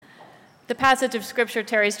The passage of Scripture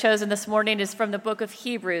Terry's chosen this morning is from the book of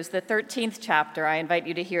Hebrews, the 13th chapter. I invite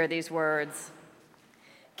you to hear these words.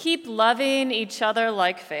 Keep loving each other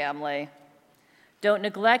like family. Don't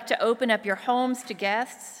neglect to open up your homes to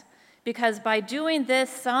guests, because by doing this,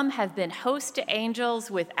 some have been host to angels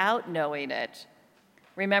without knowing it.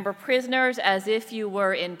 Remember prisoners as if you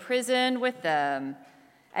were in prison with them,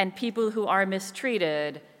 and people who are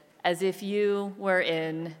mistreated as if you were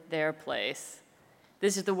in their place.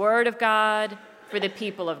 This is the word of God for the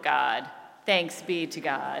people of God. Thanks be to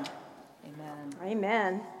God. Amen.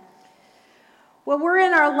 Amen. Well, we're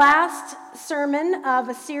in our last sermon of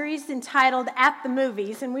a series entitled At the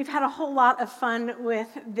Movies, and we've had a whole lot of fun with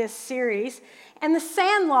this series. And The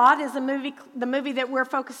Sandlot is the movie that we're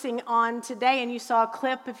focusing on today, and you saw a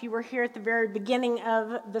clip if you were here at the very beginning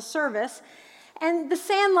of the service. And The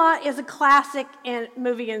Sandlot is a classic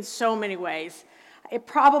movie in so many ways. It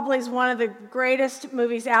probably is one of the greatest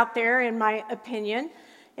movies out there, in my opinion.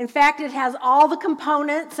 In fact, it has all the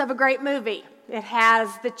components of a great movie. It has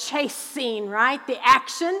the chase scene, right? The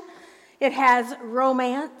action. It has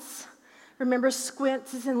romance. Remember,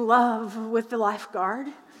 Squints is in love with the lifeguard.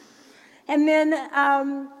 And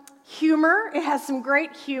then humor. It has some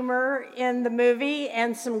great humor in the movie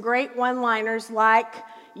and some great one-liners like,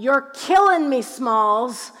 "You're killing me,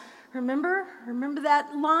 Smalls." Remember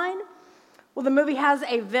that line? Well, the movie has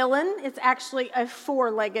a villain. It's actually a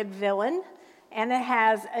four-legged villain, and it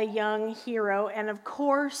has a young hero, and of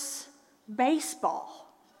course,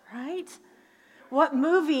 baseball, right? What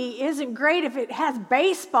movie isn't great if it has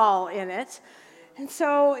baseball in it? And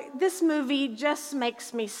so this movie just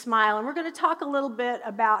makes me smile, and we're going to talk a little bit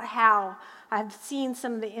about how I've seen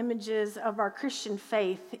some of the images of our Christian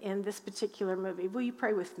faith in this particular movie. Will you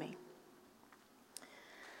pray with me?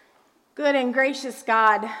 Good and gracious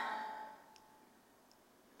God,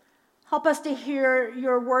 help us to hear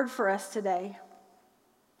your word for us today.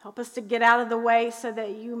 Help us to get out of the way so that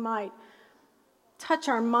you might touch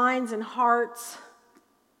our minds and hearts.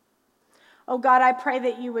 Oh God, I pray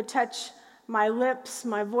that you would touch my lips,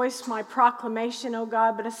 my voice, my proclamation, oh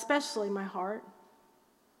God, but especially my heart.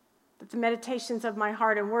 That the meditations of my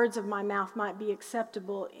heart and words of my mouth might be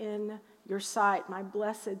acceptable in your sight, my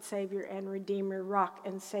blessed Savior and Redeemer, Rock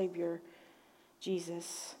and Savior,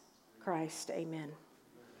 Jesus Christ. Amen.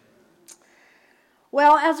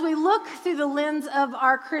 Well, as we look through the lens of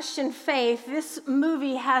our Christian faith, this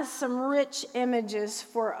movie has some rich images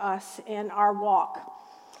for us in our walk.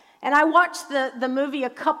 And I watched the movie a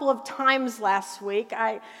couple of times last week.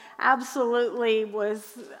 I had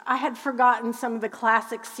forgotten some of the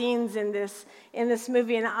classic scenes in this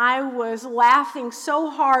movie, and I was laughing so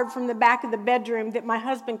hard from the back of the bedroom that my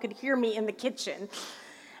husband could hear me in the kitchen.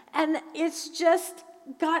 And it's just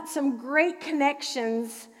got some great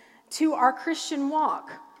connections to our Christian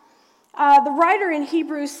walk. The writer in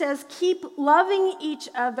Hebrews says, keep loving each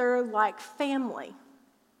other like family.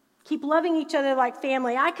 Keep loving each other like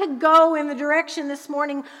family. I could go in the direction this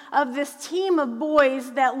morning of this team of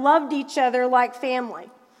boys that loved each other like family.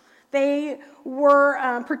 They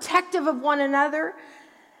were protective of one another.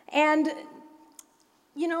 And,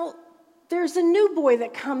 you know, there's a new boy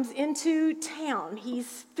that comes into town.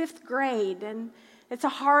 He's 5th grade, and it's a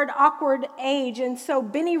hard, awkward age, and so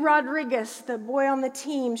Benny Rodriguez, the boy on the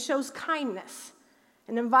team, shows kindness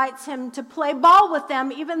and invites him to play ball with them,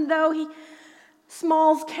 even though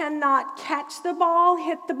Smalls cannot catch the ball,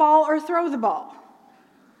 hit the ball, or throw the ball.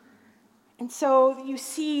 And so you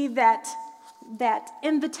see that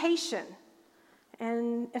invitation.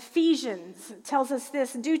 And Ephesians tells us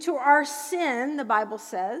this, due to our sin, the Bible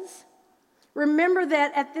says, remember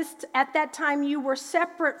that at that time you were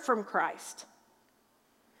separate from Christ,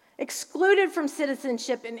 excluded from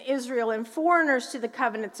citizenship in Israel and foreigners to the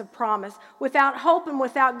covenants of promise, without hope and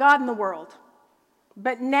without God in the world.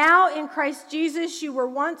 But now in Christ Jesus, you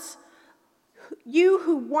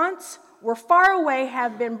who once were far away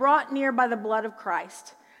have been brought near by the blood of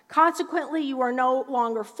Christ. Consequently, you are no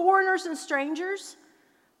longer foreigners and strangers,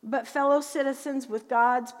 but fellow citizens with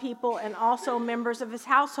God's people and also members of his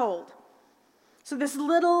household. So this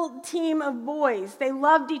little team of boys, they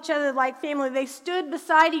loved each other like family. They stood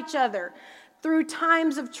beside each other through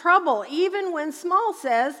times of trouble. Even when Small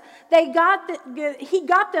says he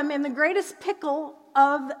got them in the greatest pickle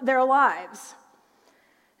of their lives.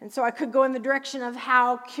 And so I could go in the direction of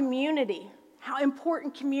how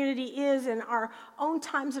important community is in our own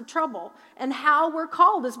times of trouble, and how we're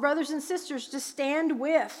called as brothers and sisters to stand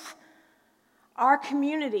with our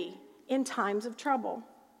community in times of trouble.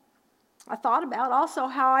 I thought about also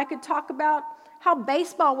how I could talk about how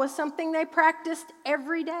baseball was something they practiced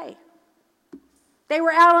every day. They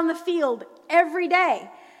were out on the field every day.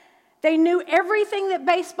 They knew everything that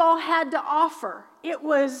baseball had to offer. It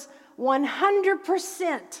was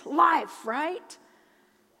 100% life, right?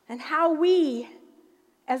 And how we,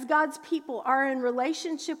 as God's people, are in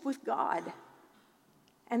relationship with God.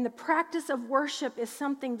 And the practice of worship is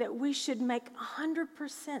something that we should make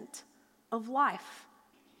 100% of life.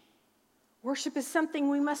 Worship is something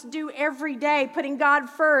we must do every day, putting God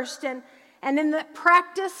first. And in the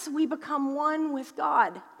practice, we become one with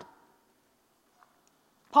God.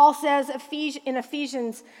 Paul says in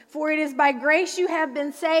Ephesians, "For it is by grace you have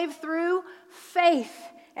been saved through faith,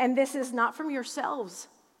 and this is not from yourselves.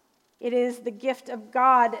 It is the gift of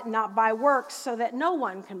God, not by works, so that no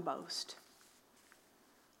one can boast."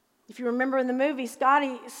 If you remember in the movie,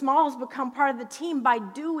 Scotty Smalls become part of the team by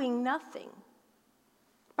doing nothing.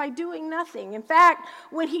 By doing nothing. In fact,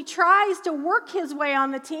 when he tries to work his way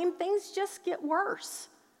on the team, things just get worse.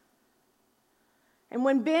 And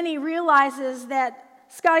when Benny realizes that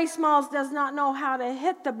Scotty Smalls does not know how to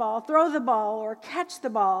hit the ball, throw the ball, or catch the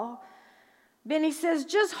ball, Benny says,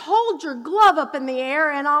 "Just hold your glove up in the air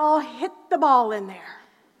and I'll hit the ball in there."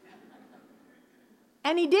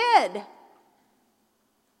 And he did.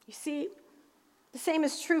 You see, the same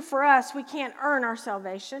is true for us. We can't earn our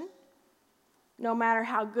salvation, no matter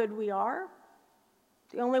how good we are.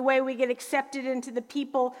 The only way we get accepted into the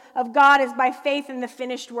people of God is by faith in the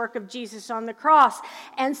finished work of Jesus on the cross.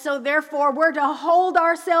 And so therefore, we're to hold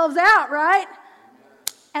ourselves out, right?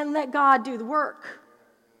 And let God do the work.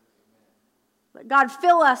 Let God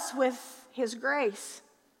fill us with his grace.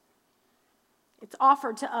 It's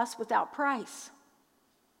offered to us without price.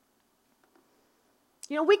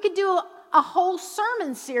 You know, we could do a whole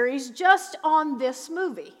sermon series just on this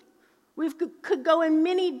movie. We could go in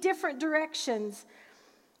many different directions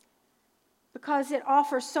because it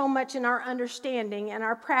offers so much in our understanding and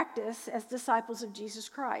our practice as disciples of Jesus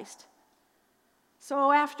Christ.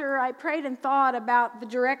 So after I prayed and thought about the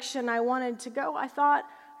direction I wanted to go, I thought,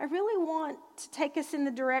 I really want to take us in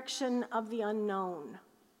the direction of the unknown.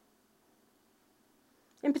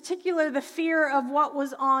 In particular, the fear of what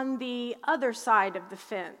was on the other side of the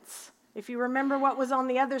fence. If you remember what was on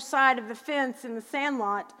the other side of the fence in the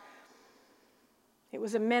Sandlot, it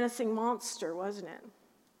was a menacing monster, wasn't it?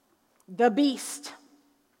 The beast.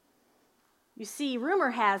 You see,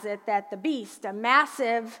 rumor has it that the beast, a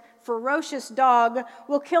massive, ferocious dog,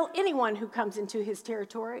 will kill anyone who comes into his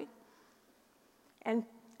territory. And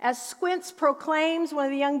as Squints proclaims, one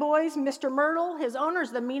of the young boys, Mr. Myrtle, his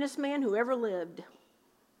owner's the meanest man who ever lived.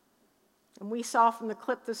 And we saw from the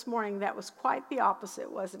clip this morning that was quite the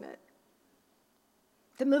opposite, wasn't it?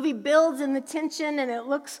 The movie builds in the tension, and it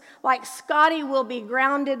looks like Scotty will be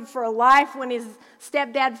grounded for life when his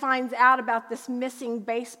stepdad finds out about this missing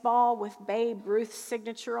baseball with Babe Ruth's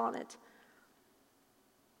signature on it.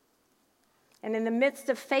 And in the midst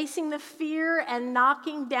of facing the fear and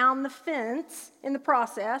knocking down the fence in the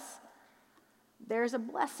process, there's a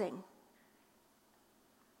blessing.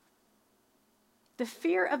 The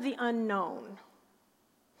fear of the unknown.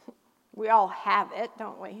 We all have it,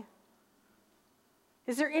 don't we?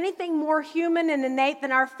 Is there anything more human and innate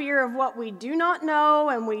than our fear of what we do not know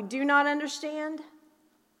and we do not understand?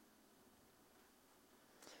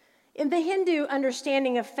 In the Hindu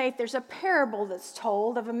understanding of faith, there's a parable that's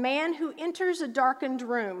told of a man who enters a darkened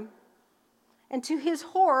room. And to his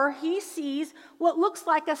horror, he sees what looks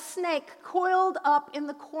like a snake coiled up in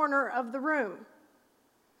the corner of the room.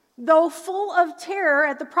 Though full of terror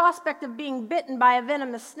at the prospect of being bitten by a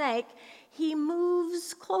venomous snake, he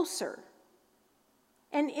moves closer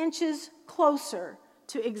and inches closer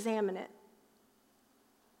to examine it,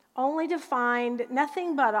 only to find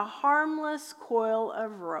nothing but a harmless coil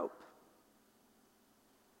of rope.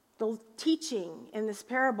 The teaching in this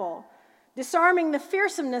parable, disarming the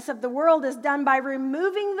fearsomeness of the world, is done by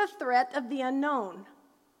removing the threat of the unknown.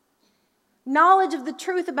 Knowledge of the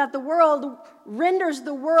truth about the world renders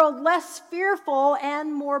the world less fearful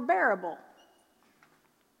and more bearable.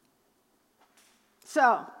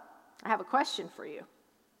 So, I have a question for you.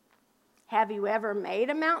 Have you ever made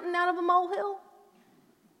a mountain out of a molehill?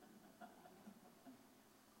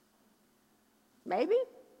 Maybe?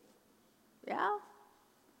 Yeah.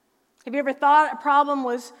 Have you ever thought a problem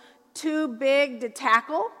was too big to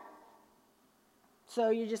tackle?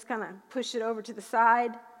 So you just kind of push it over to the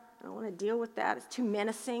side. I don't want to deal with that. It's too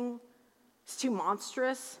menacing. It's too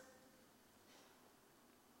monstrous.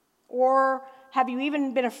 Or have you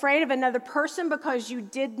even been afraid of another person because you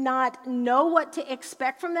did not know what to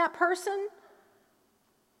expect from that person?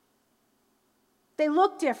 They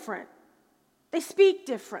look different. They speak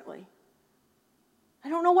differently. I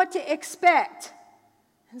don't know what to expect.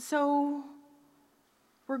 And so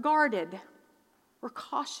we're guarded. We're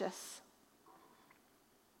cautious.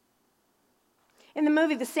 In the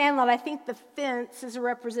movie The Sandlot, I think the fence is a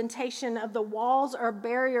representation of the walls or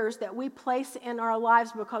barriers that we place in our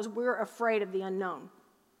lives because we're afraid of the unknown.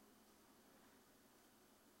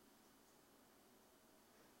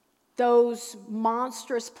 Those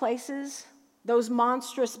monstrous places, those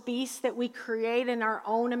monstrous beasts that we create in our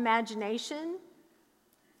own imagination.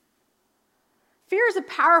 Fear is a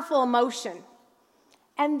powerful emotion.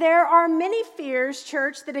 And there are many fears,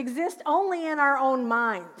 church, that exist only in our own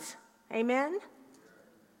minds. Amen?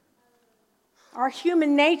 Our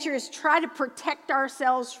human nature is try to protect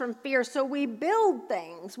ourselves from fear. So we build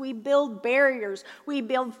things. We build barriers. We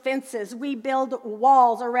build fences. We build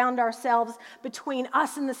walls around ourselves between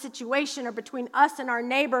us and the situation or between us and our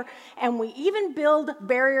neighbor. And we even build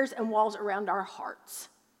barriers and walls around our hearts.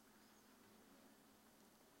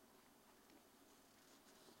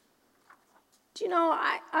 Do you know,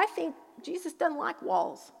 I think Jesus doesn't like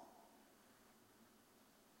walls.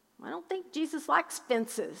 I don't think Jesus likes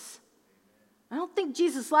fences. I don't think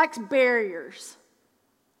Jesus likes barriers,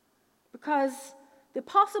 because the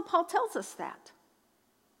Apostle Paul tells us that.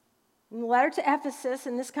 In the letter to Ephesus,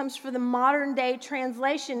 and this comes from the modern day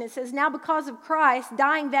translation, it says, "Now because of Christ,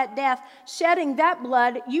 dying that death, shedding that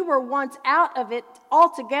blood, you were once out of it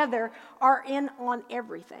altogether, are in on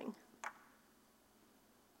everything."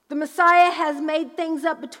 The Messiah has made things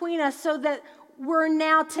up between us so that we're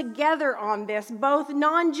now together on this, both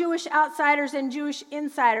non-Jewish outsiders and Jewish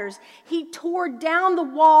insiders. He tore down the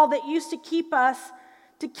wall that used to keep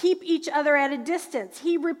each other at a distance.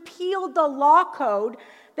 He repealed the law code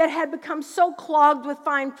that had become so clogged with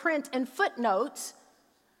fine print and footnotes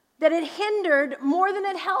that it hindered more than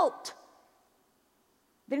it helped.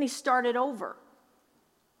 Then he started over.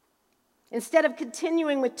 Instead of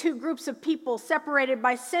continuing with two groups of people separated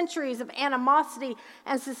by centuries of animosity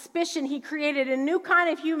and suspicion, he created a new kind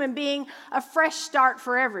of human being, a fresh start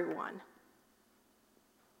for everyone.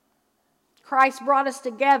 Christ brought us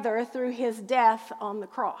together through his death on the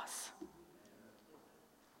cross.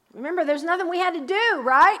 Remember, there's nothing we had to do,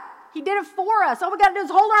 right? He did it for us. All we got to do is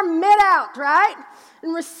hold our mitt out, right?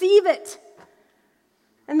 And receive it.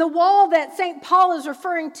 And the wall that St. Paul is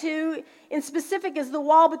referring to in specific is the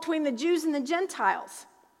wall between the Jews and the Gentiles.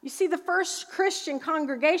 You see, the first Christian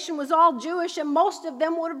congregation was all Jewish, and most of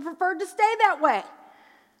them would have preferred to stay that way.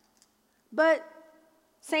 But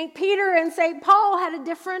St. Peter and St. Paul had a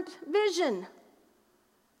different vision.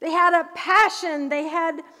 They had a passion. They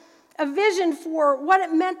had a vision for what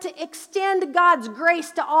it meant to extend God's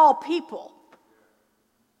grace to all people.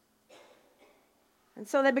 And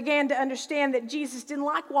so they began to understand that Jesus didn't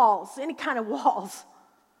like walls, any kind of walls,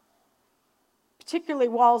 particularly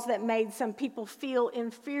walls that made some people feel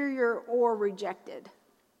inferior or rejected.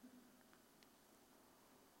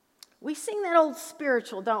 We sing that old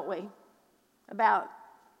spiritual, don't we, about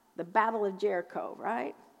the Battle of Jericho,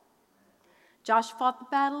 right? Josh fought the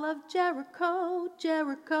Battle of Jericho,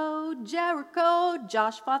 Jericho, Jericho.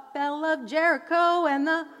 Josh fought the Battle of Jericho and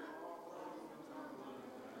the...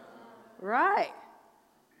 Right.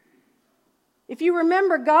 If you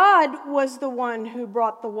remember, God was the one who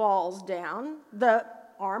brought the walls down. The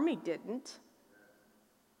army didn't.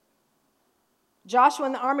 Joshua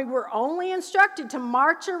and the army were only instructed to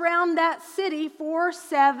march around that city for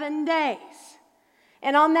 7 days.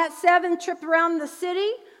 And on that seventh trip around the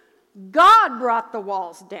city, God brought the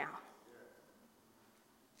walls down.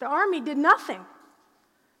 The army did nothing.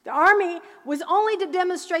 The army was only to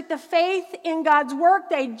demonstrate the faith in God's work.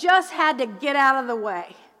 They just had to get out of the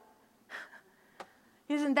way.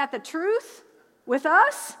 Isn't that the truth with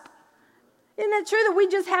us? Isn't it true that we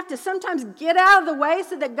just have to sometimes get out of the way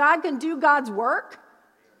so that God can do God's work?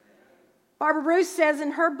 Barbara Bruce says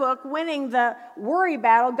in her book, Winning the Worry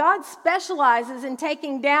Battle, God specializes in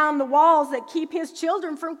taking down the walls that keep his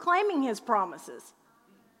children from claiming his promises.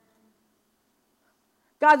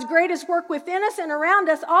 God's greatest work within us and around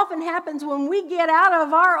us often happens when we get out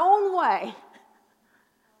of our own way.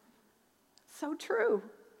 So true.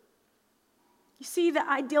 You see, the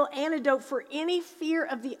ideal antidote for any fear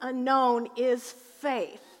of the unknown is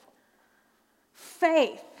faith.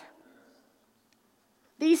 Faith.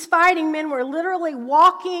 These fighting men were literally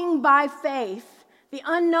walking by faith. The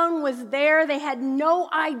unknown was there. They had no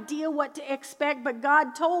idea what to expect, but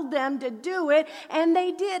God told them to do it, and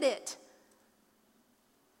they did it.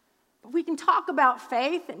 But we can talk about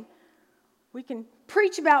faith, and we can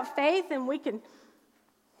preach about faith, and we can,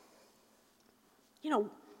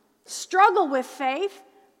 struggle with faith.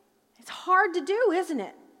 It's hard to do, isn't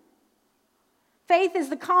it? Faith is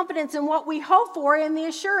the confidence in what we hope for and the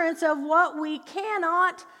assurance of what we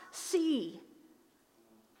cannot see.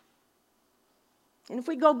 And if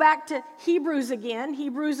we go back to Hebrews again,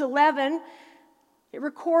 Hebrews 11, it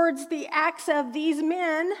records the acts of these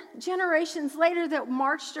men generations later that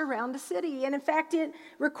marched around the city. And in fact, it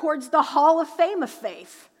records the Hall of Fame of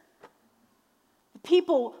faith. The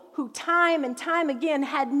people who time and time again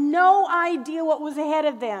had no idea what was ahead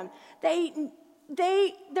of them.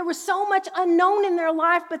 There was so much unknown in their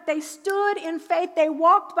life, but they stood in faith, they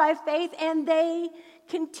walked by faith, and they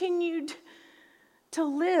continued to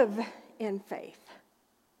live in faith.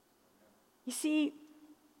 You see,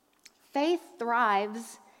 faith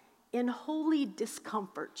thrives in holy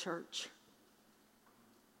discomfort, church.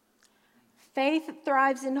 Faith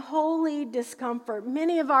thrives in holy discomfort.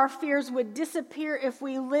 Many of our fears would disappear if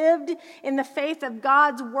we lived in the faith of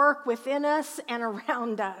God's work within us and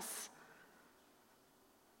around us.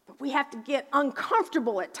 But we have to get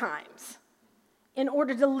uncomfortable at times in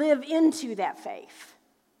order to live into that faith.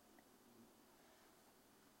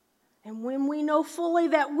 And when we know fully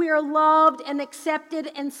that we are loved and accepted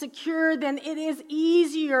and secure, then it is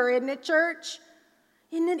easier, isn't it, church?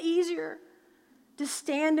 Isn't it easier to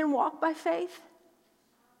stand and walk by faith?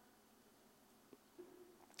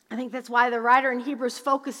 I think that's why the writer in Hebrews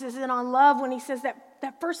focuses in on love when he says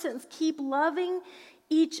that first sentence, keep loving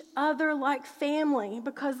each other like family,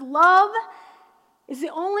 because love is the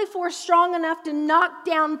only force strong enough to knock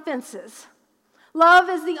down fences. Love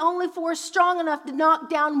is the only force strong enough to knock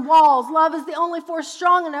down walls. Love is the only force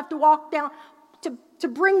strong enough to walk down, to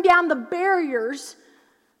bring down the barriers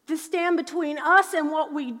that stand between us and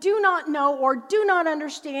what we do not know or do not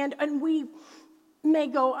understand, and we may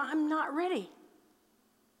go, I'm not ready.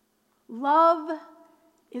 Love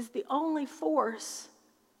is the only force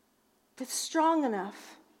that's strong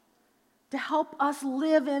enough to help us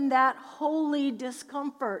live in that holy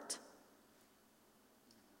discomfort.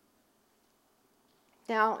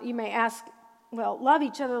 Now, you may ask, well, love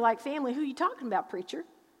each other like family. Who are you talking about, preacher?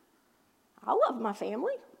 I love my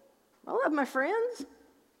family. I love my friends.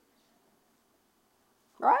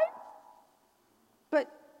 Right?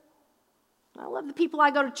 But I love the people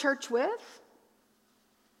I go to church with.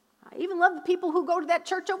 I even love the people who go to that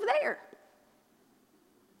church over there.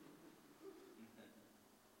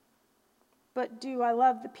 But do I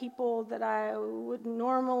love the people that I would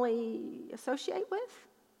normally associate with?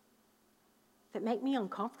 That make me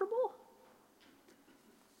uncomfortable?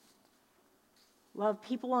 Love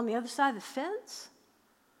people on the other side of the fence?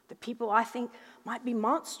 The people I think might be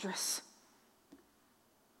monstrous?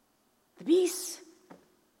 The beasts,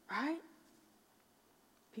 right?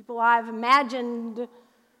 People I've imagined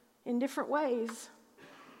in different ways.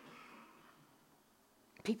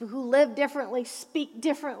 People who live differently, speak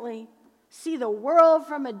differently, see the world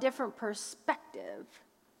from a different perspective.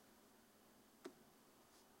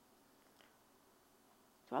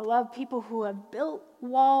 Do I love people who have built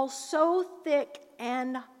walls so thick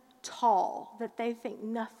and tall that they think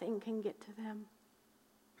nothing can get to them?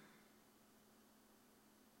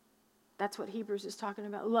 That's what Hebrews is talking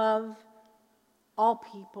about. Love all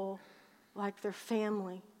people like their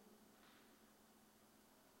family.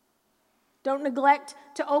 Don't neglect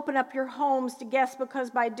to open up your homes to guests, because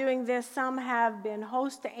by doing this, some have been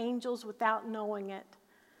hosts to angels without knowing it.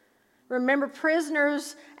 Remember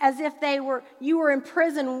prisoners as if you were in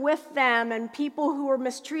prison with them, and people who were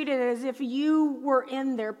mistreated as if you were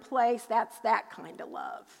in their place. That's that kind of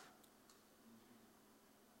love.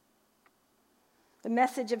 The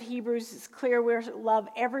message of Hebrews is clear. We're to love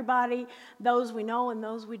everybody, those we know and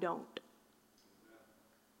those we don't.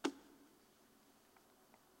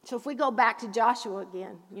 So if we go back to Joshua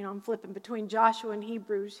again, I'm flipping between Joshua and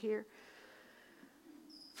Hebrews here.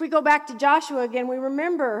 If we go back to Joshua again, we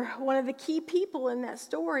remember one of the key people in that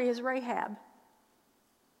story is Rahab.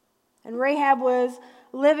 And Rahab was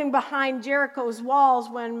living behind Jericho's walls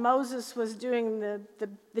when Moses was doing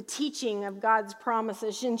the teaching of God's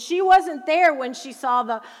promises. And she wasn't there when she saw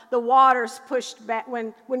the waters pushed back,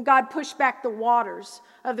 when God pushed back the waters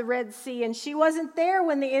of the Red Sea. And she wasn't there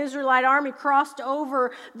when the Israelite army crossed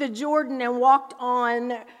over the Jordan and walked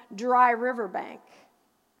on dry riverbank.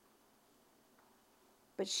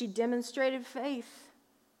 But she demonstrated faith.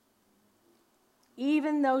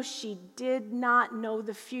 Even though she did not know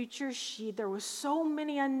the future, there were so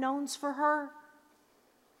many unknowns for her.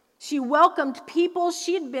 She welcomed people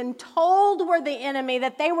she'd been told were the enemy,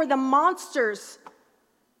 that they were the monsters.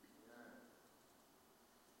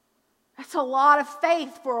 That's a lot of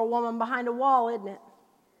faith for a woman behind a wall, isn't it?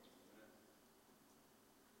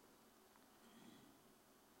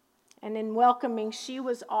 And in welcoming, she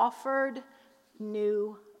was offered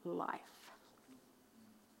new life.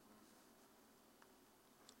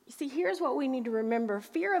 You see, here's what we need to remember.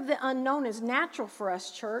 Fear of the unknown is natural for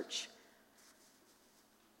us, church.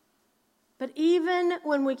 But even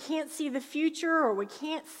when we can't see the future or we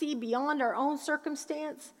can't see beyond our own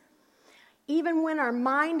circumstance, even when our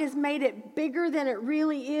mind has made it bigger than it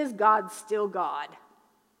really is, God's still God.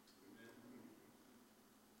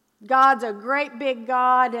 God's a great big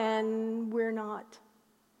God and we're not.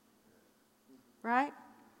 Right?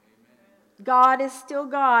 God is still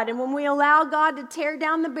God. And when we allow God to tear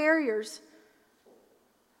down the barriers,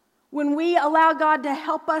 when we allow God to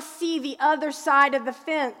help us see the other side of the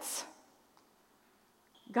fence,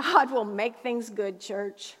 God will make things good,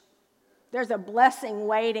 church. There's a blessing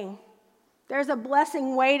waiting. There's a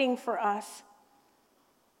blessing waiting for us.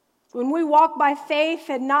 When we walk by faith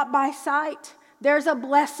and not by sight, there's a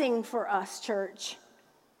blessing for us, church.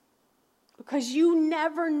 Because you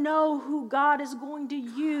never know who God is going to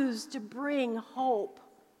use to bring hope.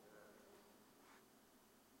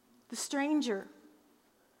 The stranger,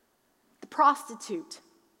 the prostitute,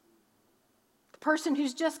 the person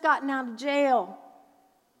who's just gotten out of jail,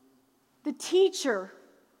 the teacher,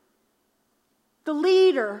 the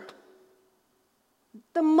leader,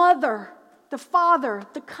 the mother, the father,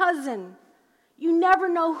 the cousin. You never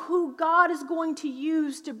know who God is going to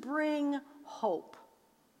use to bring hope.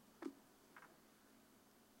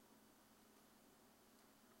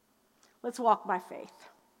 Let's walk by faith.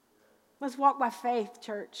 Let's walk by faith,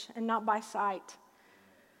 church, and not by sight.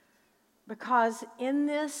 Because in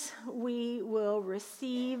this, we will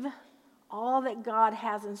receive all that God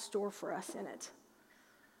has in store for us in it.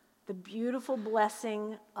 The beautiful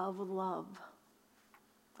blessing of love.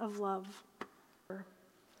 Of love.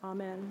 Amen.